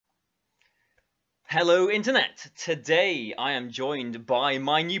Hello, Internet! Today I am joined by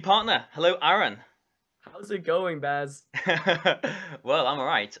my new partner. Hello, Aaron. How's it going, Baz? Well, I'm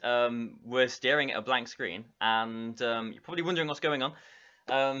alright. We're staring at a blank screen, and you're probably wondering what's going on.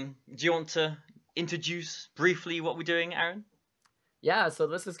 Do you want to introduce briefly what we're doing, Aaron? Yeah, so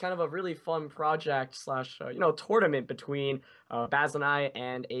this is kind of a really fun project slash tournament between Baz and I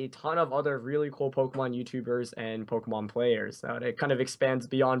and a ton of other really cool Pokemon YouTubers and Pokemon players. It kind of expands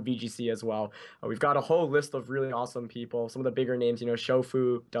beyond VGC as well. We've got a whole list of really awesome people. Some of the bigger names,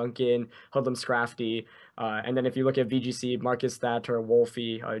 Shofu, Duncan, Hoodlum Scrafty, and then if you look at VGC, Marcus Thatter,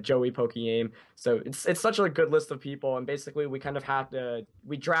 Wolfie, Joey Pokeyame. So it's such a good list of people, and basically we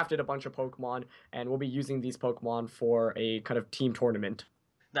drafted a bunch of Pokemon, and we'll be using these Pokemon for a kind of team tournament.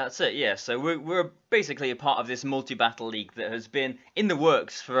 That's it, yeah. So we're basically a part of this multi-battle league that has been in the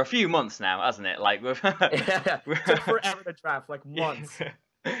works for a few months now, hasn't it? Like we've Yeah, took forever to draft, like months.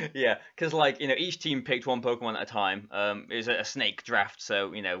 Yeah, because each team picked one Pokemon at a time. It was a snake draft,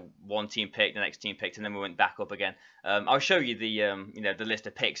 so one team picked, the next team picked, and then we went back up again. I'll show you the list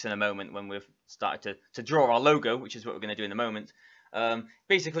of picks in a moment when we've started to draw our logo, which is what we're going to do in a moment.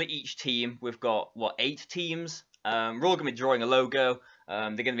 Basically, each team, we've got what, 8 teams. We're all going to be drawing a logo. They're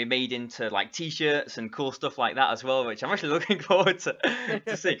going to be made into like t-shirts and cool stuff like that as well, which I'm actually looking forward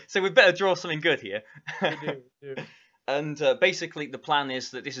to see. So we better draw something good here. We do. And basically, the plan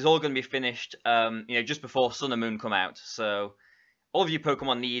is that this is all going to be finished, just before Sun and Moon come out. So all of your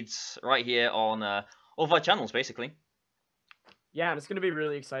Pokemon needs right here on all of our channels, basically. Yeah, and it's gonna be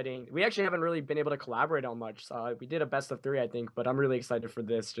really exciting. We actually haven't really been able to collaborate on much. We did a best of 3, I think, but I'm really excited for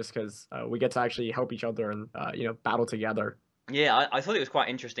this just because we get to actually help each other and battle together. Yeah, I thought it was quite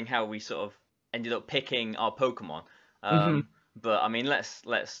interesting how we sort of ended up picking our Pokemon. Hmm. But I mean, let's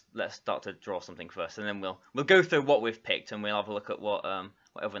start to draw something first, and then we'll go through what we've picked, and we'll have a look at what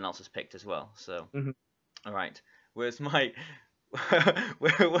everyone else has picked as well. So, Hmm. all right, where's my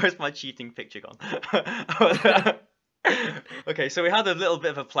where's my cheating picture gone? Okay, so we had a little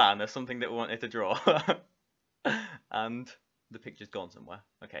bit of a plan of something that we wanted to draw, and the picture's gone somewhere.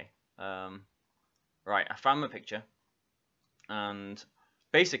 Okay, right, I found my picture, and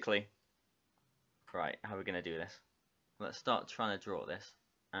basically, right, how are we gonna do this? Let's start trying to draw this,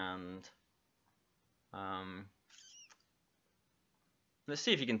 and let's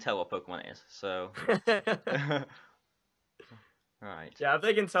see if you can tell what Pokemon it is. So, right. Yeah, if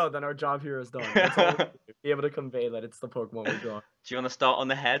they can tell, then our job here is done. That's all we have to do, be able to convey that it's the Pokemon we draw. Do you want to start on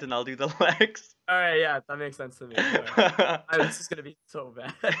the head, and I'll do the legs? All right, yeah, that makes sense to me. This is gonna be so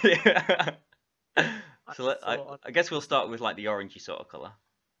bad. Yeah. I'm So so I guess we'll start with like the orangey sort of color.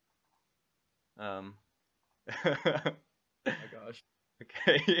 Um. Oh my gosh.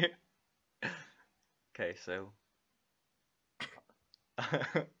 Okay. Okay, so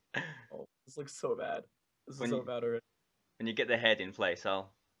Oh, this looks so bad. This is when so you bad already. when you get the head in place,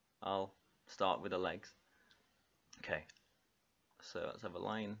 I'll start with the legs. Okay. So let's have a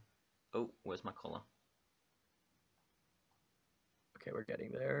line. Oh, where's my color? Okay, we're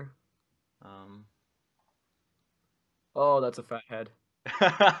getting there. Um. Oh, that's a fat head.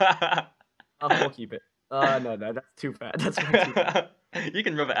 We'll keep it. No, that's too fat. That's way too fat. You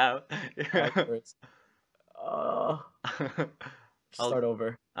can rub it out. It hurts. Uh, I'll. start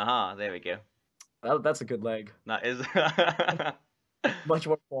over. Aha, there we go. That's a good leg. That is. Much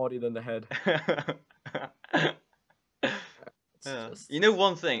more quality than the head. It's just. You know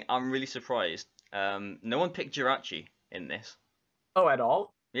one thing, I'm really surprised. No one picked Jirachi in this. Oh, at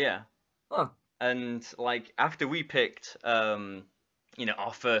all? Yeah. Huh. And like after we picked our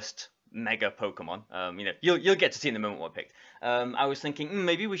first mega Pokemon, you'll get to see in the moment what I picked. I was thinking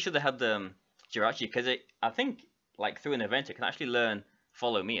maybe we should have had the Jirachi because I think like through an event it can actually learn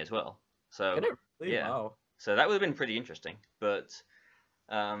Follow Me as well. So Can it really? yeah. Wow. So that would have been pretty interesting. But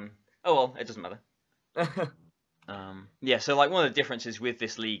oh well, it doesn't matter. Yeah, so like one of the differences with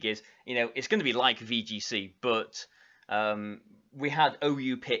this league is, it's going to be like VGC, but we had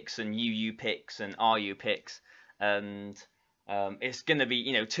OU picks and UU picks and RU picks, and it's going to be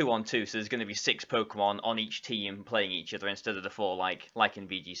 2-on-2, so there's going to be 6 Pokemon on each team playing each other instead of the 4 like in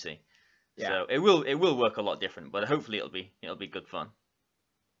VGC. Yeah. So it will work a lot different, but hopefully it'll be good fun.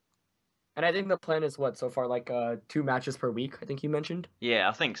 And I think the plan is what so far, like 2 matches per week. I think you mentioned. Yeah,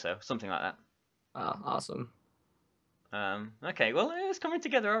 I think so, something like that. Awesome. Okay, well, it's coming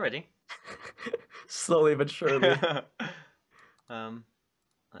together already. Slowly but surely. Let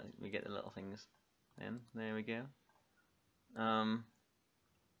me get the little things in. There we go.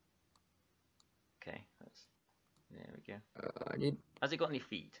 Okay, there we go. I need. Has it got any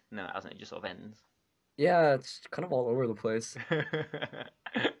feet? No, it hasn't. It just sort of ends. Yeah, it's kind of all over the place.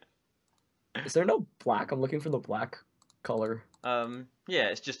 Is there no black? I'm looking for the black color. Yeah,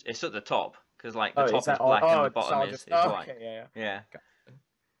 it's at the top because like the Oh, is top is that all? black and Oh, the it's bottom all is just. is Oh, white. okay, yeah, Yeah.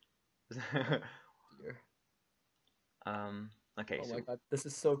 yeah. Dear. Okay, Oh so my god, this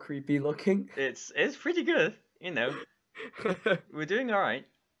is so creepy looking. it's pretty good. You know, we're doing all right.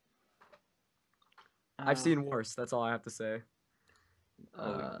 I've seen worse. That's all I have to say.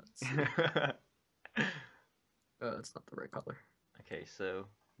 Oh. Let's see. It's not the right color. Okay, so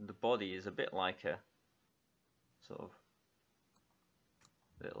the body is a bit like a sort of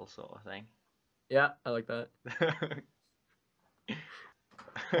little sort of thing. Yeah, I like that.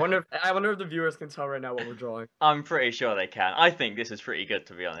 I wonder if the viewers can tell right now what we're drawing. I'm pretty sure they can. I think this is pretty good,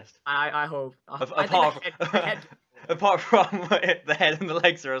 to be honest. I hope. Apart from the head and the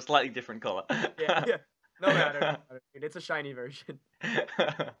legs are a slightly different color. Yeah. No matter. It's a shiny version.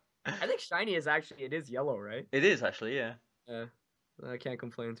 I think shiny is actually it is yellow, right? It is actually, yeah. Yeah. I can't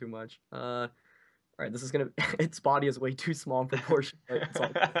complain too much. All right, this is gonna. Its body is way too small in proportion. But it's all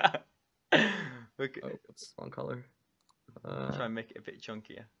good. Okay. Oh, oops, wrong color. Try and make it a bit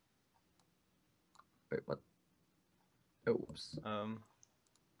chunkier. Wait, what? Oh, oops.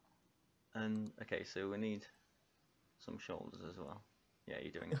 And okay, so we need some shoulders as well. Yeah,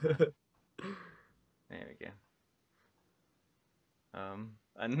 you're doing it. There we go.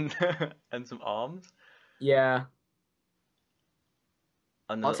 And and some arms. Yeah.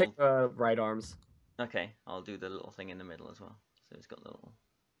 And I'll take the right arms. Okay, I'll do the little thing in the middle as well. So it's got the little.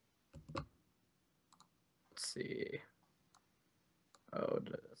 Let's see. Oh,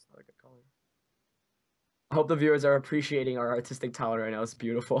 that's not a good color. I hope the viewers are appreciating our artistic talent right now. It's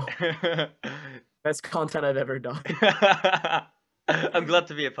beautiful. Best content I've ever done. I'm glad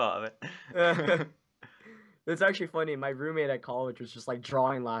to be a part of it. It's actually funny. My roommate at college was just like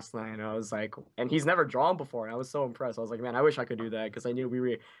drawing last night, and I was like, and he's never drawn before, and I was so impressed. I was like, man, I wish I could do that because I knew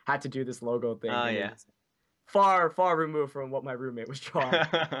we had to do this logo thing. Oh yeah. Far, far removed from what my roommate was drawing.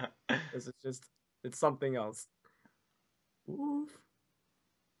 It's something else. Oof.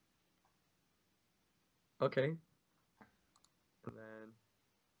 Okay. And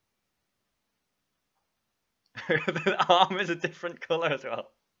then the arm is a different color as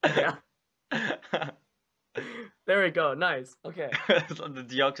well. Yeah. There we go. Nice. Okay. The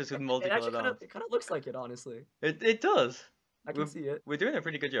Deoxys with multicolored arms. It kind of looks like it, honestly. It does. I can see it. We're doing a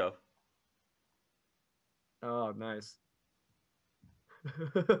pretty good job. Oh, nice.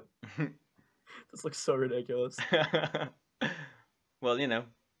 This looks so ridiculous. Well, you know,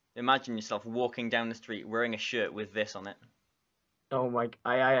 imagine yourself walking down the street wearing a shirt with this on it. Oh my!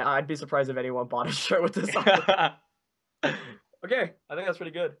 I'd be surprised if anyone bought a shirt with this on it. Okay, I think that's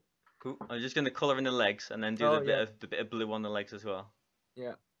pretty good. Cool. I'm just gonna color in the legs and then do the bit of blue on the legs as well.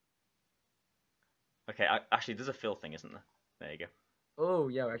 Yeah. Okay. Actually, there's a fill thing, isn't there? There you go. Oh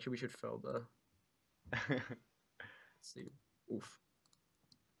yeah. Actually, we should fill the. Let's see. Oof.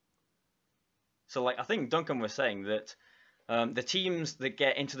 So, like, I think Duncan was saying that the teams that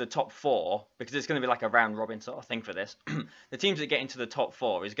get into the top 4, because it's going to be like a round robin sort of thing for this, the teams that get into the top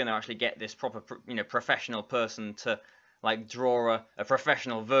 4 is going to actually get this proper, professional person to like draw a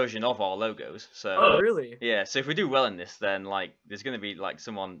professional version of our logos. So, oh really? Yeah. So if we do well in this, then like there's going to be like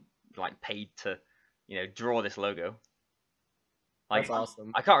someone like paid to, draw this logo. Like, that's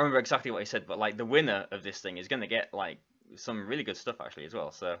awesome. I can't remember exactly what he said, but like the winner of this thing is going to get like some really good stuff actually as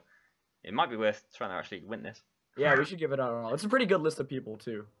well. So it might be worth trying to actually win this. Yeah, we should give it our all. It's a pretty good list of people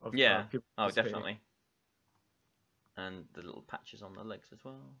too. Yeah. People Oh, definitely. And the little patches on the legs as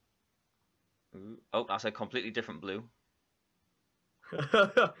well. Ooh. Oh, that's a completely different blue.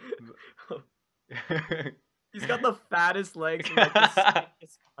 He's got the fattest legs and like the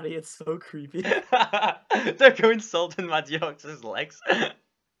skinniest body. It's so creepy. Don't go insulting my Deoxys legs.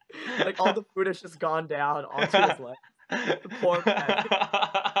 Like all the food has just gone down onto his legs. The poor man.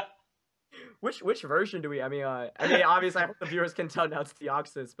 Which version do we? I mean, obviously, I hope the viewers can tell now it's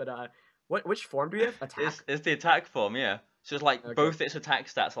Deoxys, but which form do we have? Attack. It's the attack form, yeah. So it's like both its attack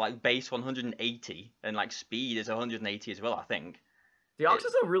stats are like base 180 and like speed is 180 as well, I think. Deoxys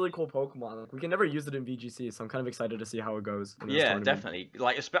is a really cool Pokemon. Like, we can never use it in VGC, so I'm kind of excited to see how it goes. Yeah, definitely.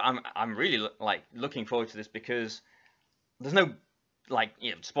 Like, I'm really like looking forward to this because there's no like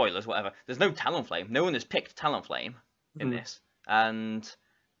spoilers, whatever. There's no Talonflame. No one has picked Talonflame in this, and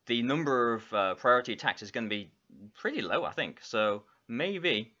the number of priority attacks is going to be pretty low, I think. So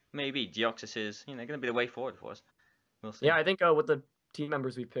maybe Deoxys is going to be the way forward for us. We'll see. Yeah, I think with the team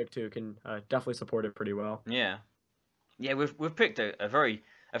members we picked too can definitely support it pretty well. Yeah. Yeah, we've picked a very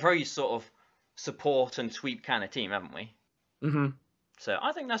sort of support and sweep kind of team, haven't we? Mm-hmm. So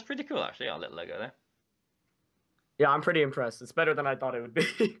I think that's pretty cool, actually, our little logo there. Yeah, I'm pretty impressed. It's better than I thought it would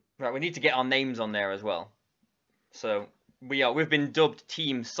be. Right, we need to get our names on there as well. So we've been dubbed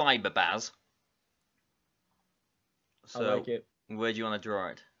Team Cyberbaz. I like So it. where do you want to draw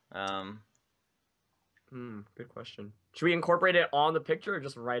it? Good question. Should we incorporate it on the picture or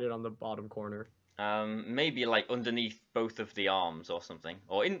just write it on the bottom corner? Maybe like underneath both of the arms or something,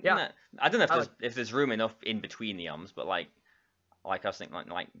 or Yeah, I don't know if I there's like. room enough in between the arms, but like I was thinking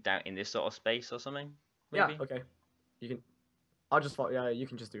like down in this sort of space or something, Yeah, maybe. okay. You can. I'll just follow. Yeah, you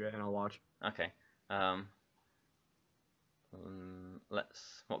can just do it, and I'll watch. Okay. Um,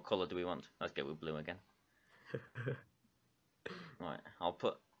 let's. What color do we want? Let's go with blue again. Right. I'll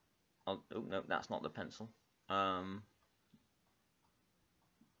put. Oh no, that's not the pencil.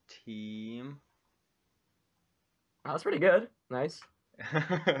 Team. Oh, that's pretty good. Nice.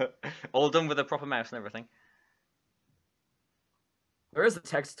 All done with a proper mouse and everything. There is a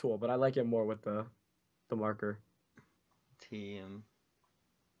text tool, but I like it more with the marker. Team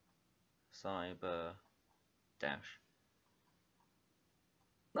Cyber Dash.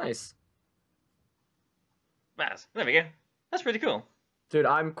 Nice. Baz. There we go. That's pretty cool. Dude,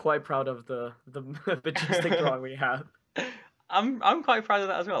 I'm quite proud of the majestic drawing we have. I'm quite proud of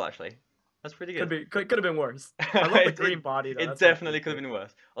that as well, actually. That's pretty good. Could have been worse. I love the green body though. It definitely could have been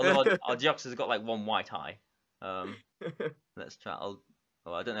worse. Although our Geox has got like one white eye. Let's try. Oh,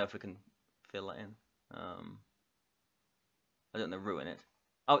 I don't know if we can fill that in. I don't know, ruin it.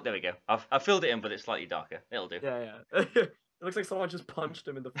 Oh, there we go. I've filled it in, but it's slightly darker. It'll do. Yeah. It looks like someone just punched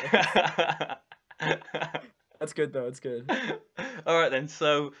him in the face. That's good though. It's good. All right then.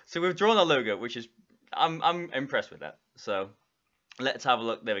 So we've drawn our logo, which is I'm impressed with that. So let's have a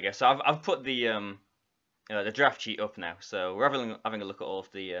look. There we go. So I've put the draft sheet up now. So we're having a look at all of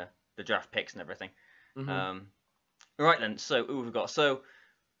the draft picks and everything. Right then. So who we've got? So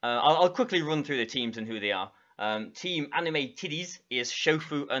I'll quickly run through the teams and who they are. Team Anime Tiddies is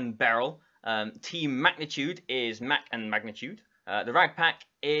Shofu and Beryl. Team Magnitude is Mac and Magnitude. The Rag Pack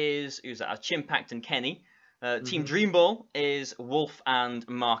is who's that? Chimpact and Kenny. Team Dreamball is Wolf and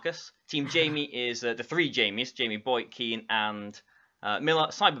Marcus. Team Jamie is the three Jamies: Jamie Boyd, Keen, and Miller.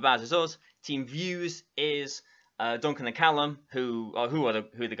 Cyberbaz is us. Team Views is Duncan and Callum, who are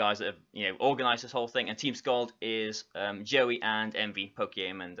the guys that have organised this whole thing. And Team Scald is Joey and Envy,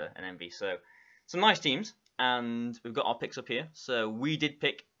 Pokeyam and Envy. So some nice teams. And we've got our picks up here. So we did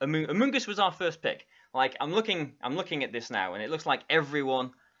pick Among Us was our first pick. Like I'm looking at this now, and it looks like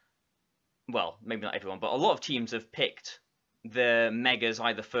everyone. Well, maybe not everyone, but a lot of teams have picked the megas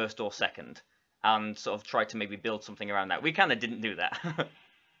either first or second, and sort of tried to maybe build something around that. We kind of didn't do that.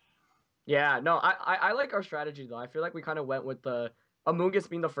 Yeah, no, I like our strategy though. I feel like we kind of went with the Among Us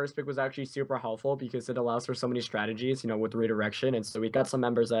being the first pick was actually super helpful because it allows for so many strategies, with redirection, and so we got some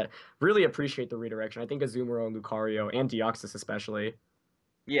members that really appreciate the redirection. I think Azumaro and Lucario and Deoxys especially.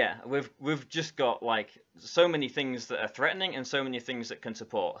 Yeah, we've just got like so many things that are threatening and so many things that can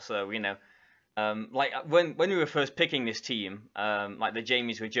support. So like when we were first picking this team, like the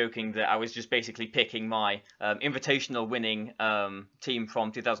Jamies were joking that I was just basically picking my invitational winning team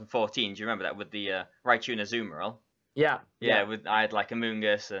from 2014. Do you remember that with the Raichu and Azumarill? Yeah. I had like Among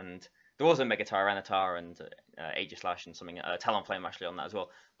Us, and there was a Mega Tyranitar and Aegislash and something Talonflame actually on that as well.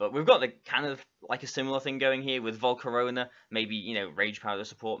 But we've got the kind of like a similar thing going here with Volcarona, maybe Rage Powder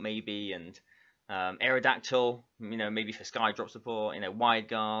support maybe, and Aerodactyl, maybe for Skydrop support, Wide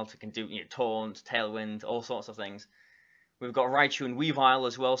Guard, can do Taunt, Tailwind, all sorts of things. We've got Raichu and Weavile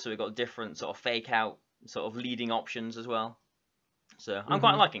as well, so we've got different sort of fake out sort of leading options as well. So I'm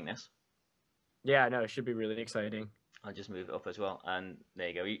quite liking this. Yeah, no, it should be really exciting. I'll just move it up as well, and there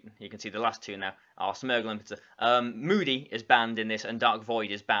you go. You can see the last two now are Smeargle and Pizza. Moody is banned in this, and Dark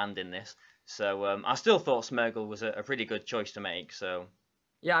Void is banned in this. So I still thought Smeargle was a pretty good choice to make. So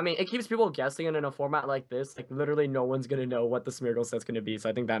yeah, I mean, it keeps people guessing, and in a format like this, like literally no one's gonna know what the Smeargle set's gonna be. So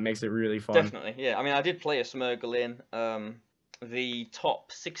I think that makes it really fun. Definitely, yeah. I mean, I did play a Smeargle in the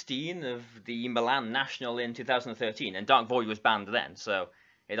top 16 of the Milan National in 2013, and Dark Void was banned then. So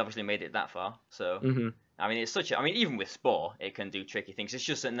it obviously made it that far. So I mean, it's even with Spore, it can do tricky things. It's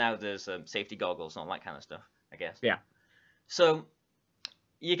just that now there's safety goggles and all that kind of stuff, I guess. Yeah. So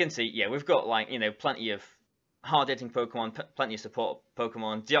you can see, yeah, we've got like plenty of hard-hitting Pokemon, plenty of support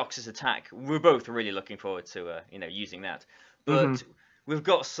Pokemon. Deoxys attack, we're both really looking forward to using that. But we've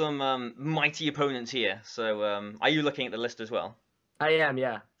got some mighty opponents here. So are you looking at the list as well? I am,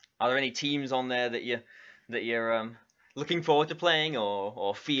 yeah. Are there any teams on there that you're looking forward to playing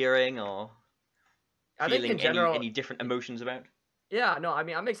or fearing or feeling in general, any different emotions about? Yeah, no, I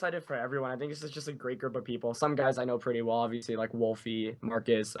mean, I'm excited for everyone. I think this is just a great group of people. Some guys I know pretty well, obviously, like Wolfie,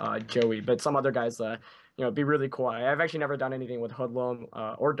 Marcus, Joey, but some other guys, it'd be really cool. I've actually never done anything with Hoodlum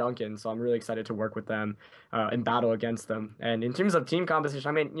or Duncan, so I'm really excited to work with them in battle against them. And in terms of team composition,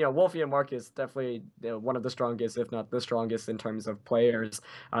 I mean, Wolfie and Marcus definitely one of the strongest, if not the strongest, in terms of players.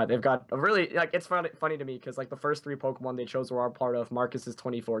 They've got a really it's funny to me because like the first three Pokemon they chose were all part of Marcus's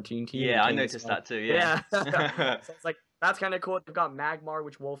 2014 team. Yeah, I noticed that too. Yeah. So it's like that's kind of cool. They've got Magmar,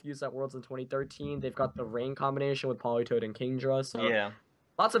 which Wolf used at Worlds in 2013. They've got the Rain combination with Politoed and Kingdra. So yeah.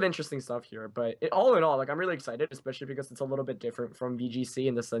 Lots of interesting stuff here, but all in all, like I'm really excited, especially because it's a little bit different from VGC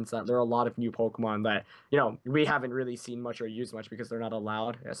in the sense that there are a lot of new Pokemon that we haven't really seen much or used much because they're not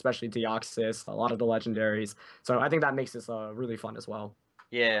allowed, especially Deoxys, a lot of the legendaries. So I think that makes this really fun as well.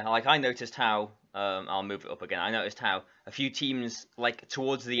 Yeah, like I noticed how I'll move it up again. I noticed how a few teams like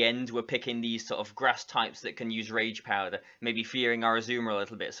towards the end were picking these sort of grass types that can use Rage Powder, maybe fearing Arizuma a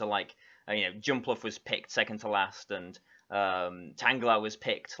little bit. So like Jumpluff was picked second to last, and Tangela was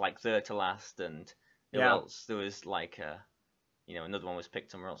picked like third to last, and who else? There was like another one was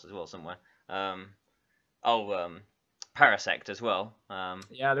picked somewhere else as well, somewhere. Parasect as well.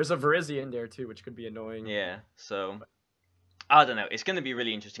 Yeah, there's a Verizia in there too, which could be annoying. Yeah, so I don't know. It's going to be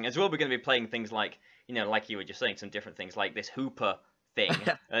really interesting as well. We're going to be playing things like like you were just saying, some different things like this Hooper thing.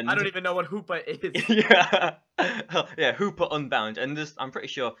 And I don't even know what Hooper is. yeah, yeah, Hooper Unbound, and I'm pretty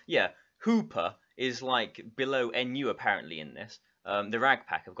sure. Yeah, Hooper is like below NU apparently in this. The Rag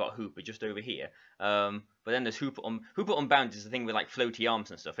Pack have got Hooper just over here. But then there's Hooper Unbound is the thing with like floaty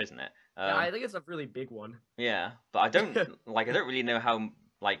arms and stuff, isn't it? Yeah, I think it's a really big one. Yeah, but I don't I don't really know how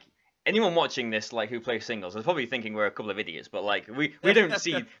anyone watching this who plays singles is probably thinking we're a couple of idiots, but we don't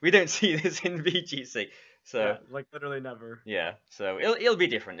see this in VGC. So yeah, literally never. Yeah, so it'll be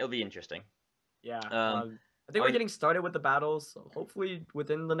different. It'll be interesting. Yeah. I think we're getting started with the battles, so hopefully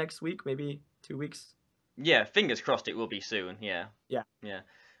within the next week, maybe 2 weeks. Yeah, fingers crossed it will be soon. Yeah. Yeah. Yeah.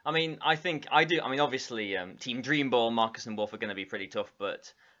 I mean, I mean, obviously, Team Dreamball, Marcus and Wolf are going to be pretty tough,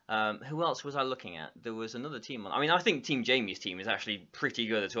 but who else was I looking at? There was another team on. I mean, I think Team Jamie's team is actually pretty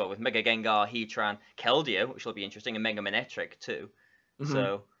good as well, with Mega Gengar, Heatran, Keldeo, which will be interesting, and Mega Manectric too. Mm-hmm.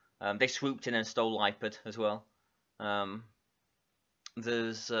 So they swooped in and stole Lipard as well.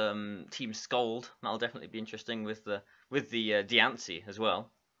 There's Team Scold. That'll definitely be interesting with the Diancie as well.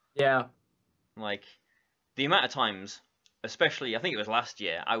 Yeah. Like the amount of times, especially I think it was last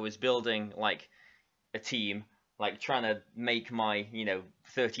year, I was building a team, trying to make my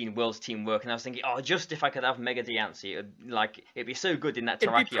 13 Worlds team work, and I was thinking, oh, just if I could have Mega Diancie, it'd be so good in that Terrakion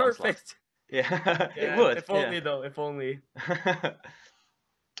slot. It'd be perfect. Yeah, it would. If only though, if only.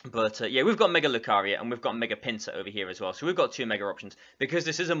 But yeah, we've got Mega Lucaria and we've got Mega Pinsir over here as well. So we've got 2 Mega options. Because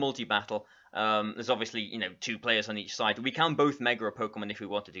this is a multi-battle, there's obviously, 2 players on each side. We can both Mega a Pokemon if we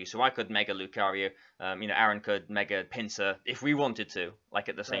wanted to. So I could Mega Lucaria, Aaron could Mega Pinsir if we wanted to,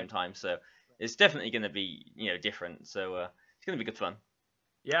 at the same time. So it's definitely going to be, different. So it's going to be good fun.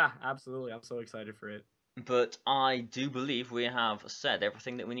 Yeah, absolutely. I'm so excited for it. But I do believe we have said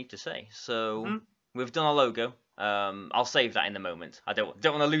everything that we need to say. So we've done our logo. I'll save that in a moment. I don't want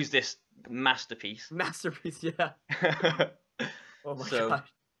to lose this masterpiece. Masterpiece, yeah. Oh my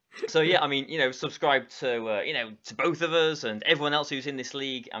gosh. So yeah, I mean, subscribe to to both of us and everyone else who's in this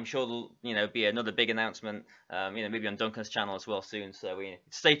league. I'm sure there'll be another big announcement. Maybe on Duncan's channel as well soon. So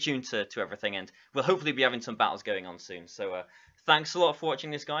stay tuned to everything, and we'll hopefully be having some battles going on soon. So thanks a lot for watching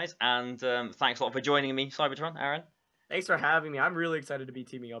this, guys, and thanks a lot for joining me, Cybertron, Aaron. Thanks for having me. I'm really excited to be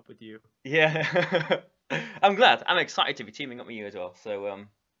teaming up with you. Yeah. I'm glad. I'm excited to be teaming up with you as well. So,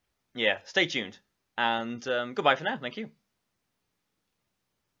 yeah, stay tuned. And goodbye for now. Thank you.